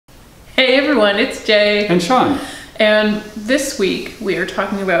Hey everyone, it's Jay. And Sean. And this week we are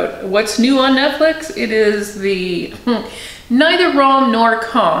talking about what's new on Netflix. It is the neither rom nor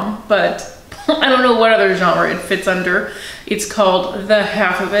com, but I don't know what other genre it fits under. It's called The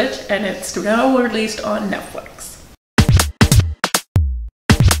Half of It, and it's now released on Netflix.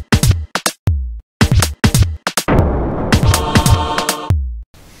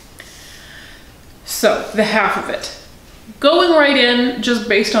 So, The Half of It. Going right in, just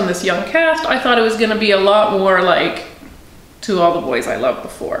based on this young cast, I thought it was going to be a lot more like To All the Boys I Loved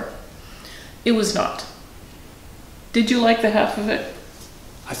Before. It was not. Did you like The Half of It?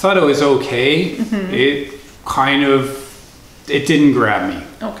 I thought it was okay. It didn't grab me.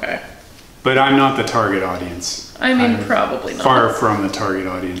 Okay. But I'm not the target audience. I mean, probably not. Far from the target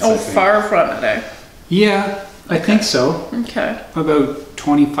audience. Oh, far from it, eh? Yeah, I think so. Okay. About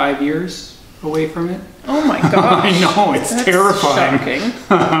 25 years away from it. Oh my gosh. I know, it's terrifying. Shocking.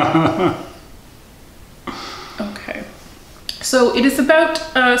 Okay. So it is about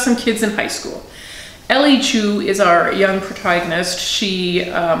some kids in high school. Ellie Chu is our young protagonist. She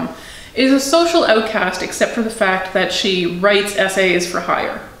is a social outcast except for the fact that she writes essays for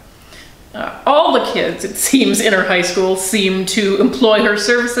hire. All the kids, it seems, in her high school seem to employ her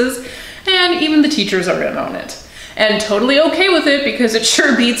services, and even the teachers are in on it. And totally okay with it because it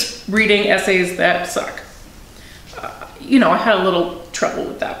sure beats reading essays that suck. I had a little trouble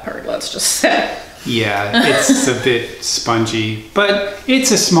with that part, let's just say. Yeah, it's a bit spongy, but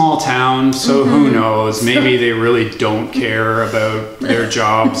it's a small town, so who knows? Maybe they really don't care about their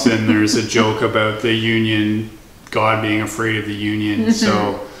jobs, and there's a joke about the union, God being afraid of the union.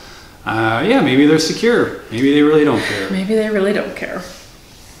 So, yeah, maybe they're secure. Maybe they really don't care. Maybe they really don't care.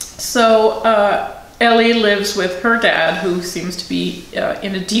 So, Ellie lives with her dad, who seems to be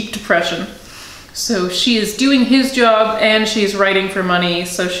in a deep depression. So she is doing his job and she's writing for money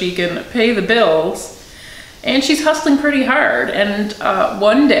so she can pay the bills. And she's hustling pretty hard. And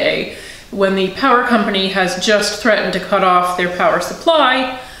one day, when the power company has just threatened to cut off their power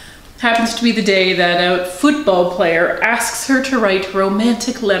supply, happens to be the day that a football player asks her to write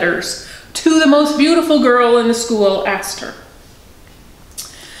romantic letters to the most beautiful girl in the school, Aster.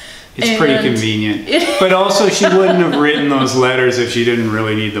 It's pretty convenient. But also she wouldn't have written those letters if she didn't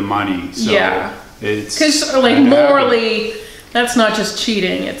really need the money. So yeah. It's because morally, that's not just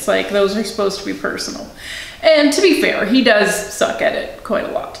cheating. It's like those are supposed to be personal. And to be fair, he does suck at it quite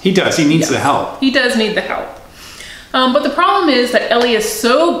a lot. He does. He needs the help. He does need the help. But the problem is that Ellie is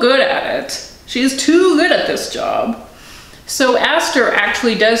so good at it. She is too good at this job. So Aster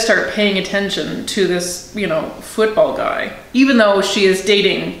actually does start paying attention to this, football guy, even though she is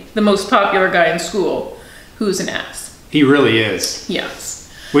dating the most popular guy in school, who's an ass. He really is. Yes.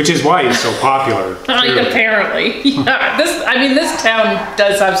 Which is why he's so popular. Apparently. Yeah. This town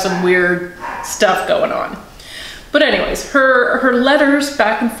does have some weird stuff going on. But anyways, her letters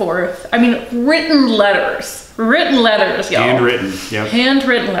back and forth, written letters, y'all. Handwritten, yep.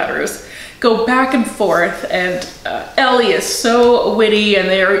 Handwritten letters go back and forth, and Ellie is so witty, and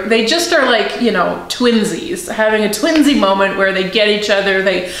they just are like, twinsies, having a twinsy moment where they get each other,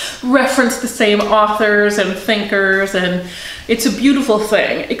 they reference the same authors and thinkers, and it's a beautiful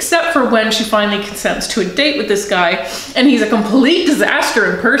thing, except for when she finally consents to a date with this guy, and he's a complete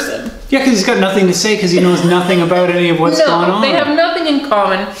disaster in person. Yeah, because he's got nothing to say because he knows nothing about any of what's going on. They have nothing in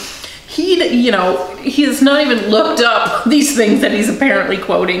common. He has not even looked up these things that he's apparently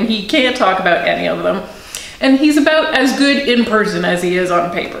quoting. He can't talk about any of them. And he's about as good in person as he is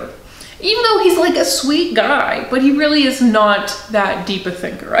on paper. Even though he's like a sweet guy, but he really is not that deep a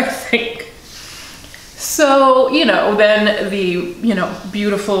thinker, I think. So, then the,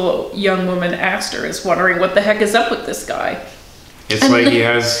 beautiful young woman Aster is wondering what the heck is up with this guy. It's like he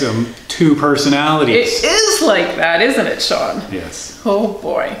has two personalities. It is like that, isn't it, Sean? Yes. Oh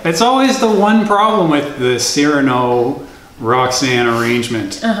boy. It's always the one problem with the Cyrano-Roxanne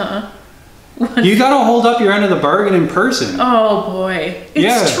arrangement. You gotta hold up your end of the bargain in person. Oh boy.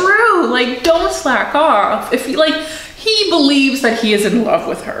 It's true. Like, don't slack off. If he believes that he is in love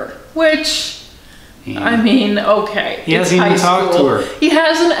with her, which, okay. He hasn't even talked to her. He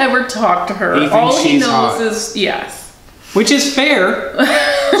hasn't ever talked to her. All he knows is, yes. Which is fair.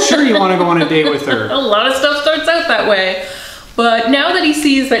 Sure, you want to go on a date with her. A lot of stuff starts out that way. But now that he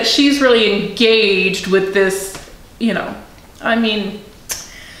sees that she's really engaged with this,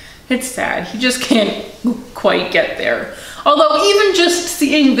 it's sad. He just can't quite get there. Although even just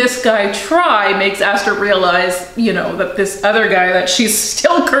seeing this guy try makes Aster realize, that this other guy that she's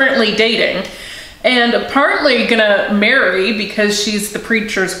still currently dating and apparently gonna marry because she's the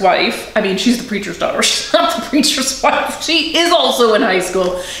preacher's wife. I mean, she's the preacher's daughter. She's not the preacher's wife. She is also in high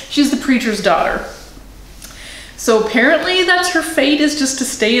school. She's the preacher's daughter. So apparently that's her fate, is just to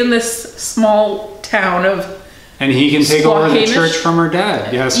stay in this small town of... And he can take over the church from her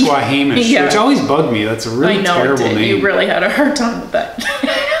dad. Yeah, Squamish, which always bugged me. That's a really terrible name. You really had a hard time with that.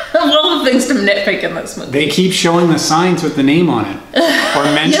 Of all the things to nitpick in this movie. They keep showing the signs with the name on it. Or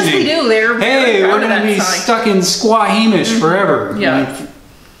mentioning, yes, they do. They're hey, we're going to be stuck in Squamish forever. Yeah. Like,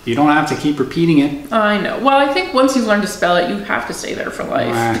 you don't have to keep repeating it. I know. Well, I think once you've learned to spell it, you have to stay there for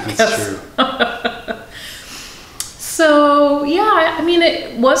life. That's true. So, yeah, I mean,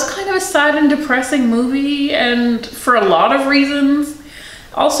 it was kind of a sad and depressing movie, and for a lot of reasons.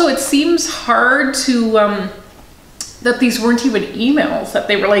 Also, it seems hard to, that these weren't even emails, that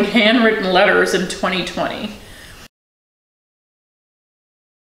they were like handwritten letters in 2020.